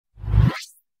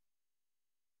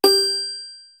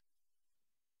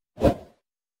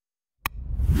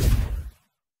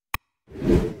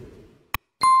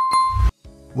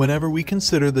Whenever we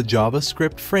consider the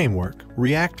JavaScript framework,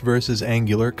 React versus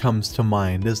Angular comes to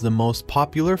mind as the most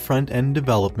popular front-end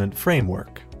development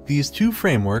framework. These two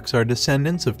frameworks are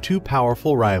descendants of two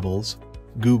powerful rivals,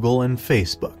 Google and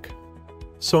Facebook.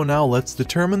 So now let's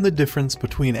determine the difference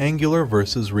between Angular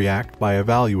versus React by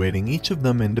evaluating each of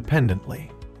them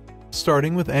independently.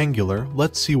 Starting with Angular,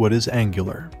 let's see what is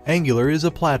Angular. Angular is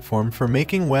a platform for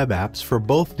making web apps for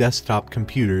both desktop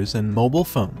computers and mobile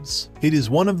phones. It is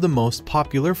one of the most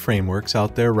popular frameworks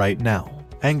out there right now.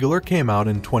 Angular came out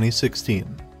in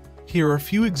 2016. Here are a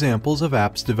few examples of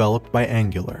apps developed by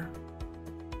Angular.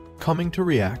 Coming to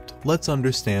React, let's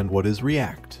understand what is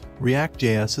React.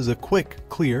 React.js is a quick,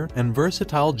 clear, and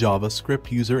versatile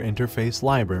JavaScript user interface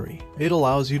library. It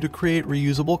allows you to create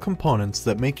reusable components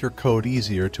that make your code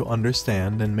easier to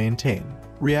understand and maintain.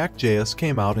 React.js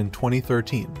came out in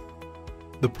 2013.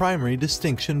 The primary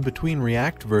distinction between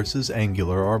React versus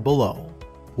Angular are below.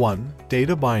 1.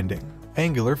 Data binding.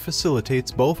 Angular facilitates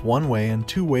both one-way and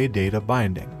two-way data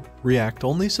binding. React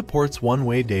only supports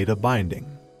one-way data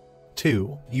binding.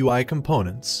 2. UI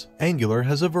components. Angular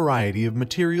has a variety of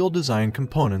material design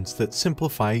components that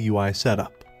simplify UI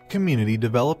setup. Community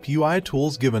developed UI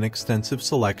tools give an extensive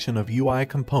selection of UI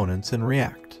components in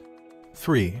React.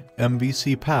 3.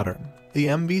 MVC pattern. The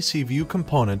MVC view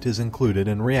component is included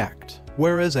in React,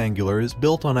 whereas Angular is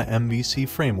built on a MVC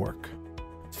framework.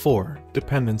 4.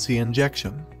 Dependency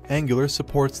injection. Angular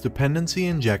supports dependency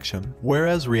injection,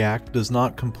 whereas React does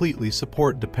not completely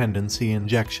support dependency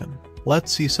injection.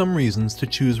 Let's see some reasons to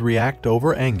choose React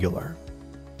over Angular.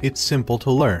 It's simple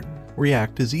to learn.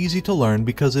 React is easy to learn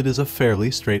because it is a fairly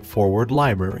straightforward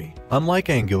library. Unlike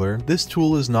Angular, this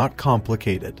tool is not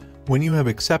complicated when you have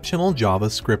exceptional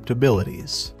JavaScript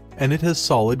abilities, and it has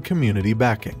solid community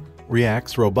backing.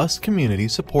 React's robust community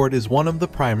support is one of the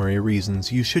primary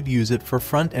reasons you should use it for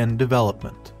front-end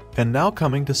development. And now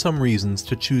coming to some reasons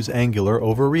to choose Angular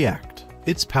over React.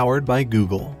 It's powered by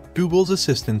Google. Google's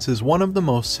assistance is one of the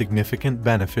most significant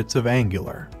benefits of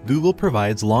Angular. Google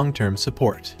provides long-term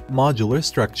support. Modular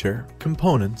structure,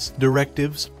 components,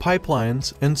 directives,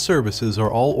 pipelines, and services are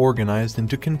all organized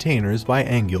into containers by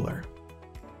Angular.